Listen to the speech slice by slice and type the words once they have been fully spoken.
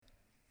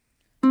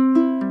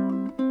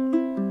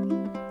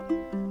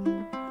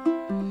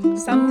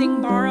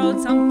Something borrowed,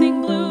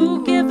 something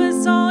blue. Give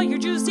us all your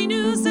juicy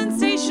news,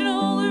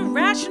 sensational,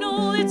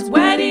 irrational. It's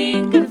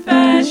Wedding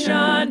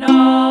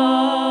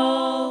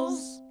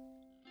Confessionals.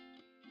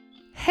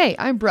 Hey,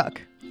 I'm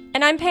Brooke.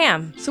 And I'm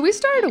Pam. So we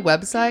started a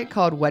website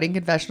called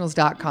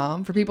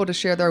weddingconfessionals.com for people to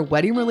share their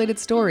wedding-related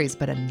stories,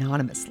 but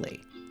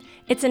anonymously.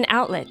 It's an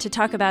outlet to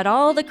talk about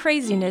all the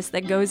craziness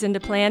that goes into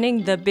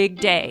planning the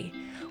big day,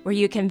 where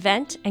you can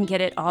vent and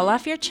get it all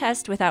off your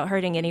chest without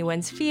hurting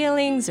anyone's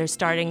feelings or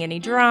starting any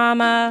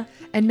drama.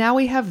 And now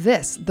we have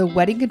this, the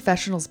Wedding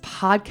Confessionals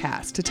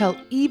podcast, to tell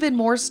even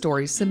more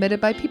stories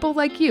submitted by people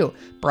like you,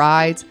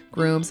 brides,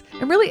 grooms,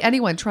 and really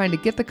anyone trying to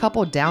get the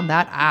couple down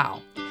that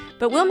aisle.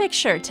 But we'll make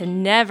sure to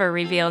never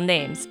reveal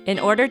names in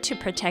order to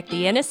protect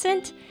the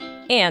innocent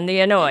and the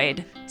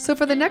annoyed. So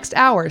for the next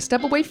hour,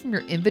 step away from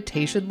your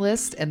invitation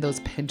list and those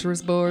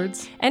Pinterest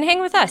boards. And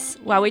hang with us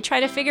while we try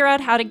to figure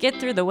out how to get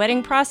through the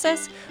wedding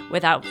process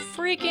without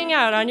freaking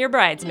out on your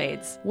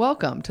bridesmaids.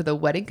 Welcome to the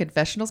Wedding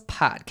Confessionals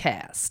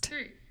podcast.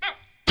 3,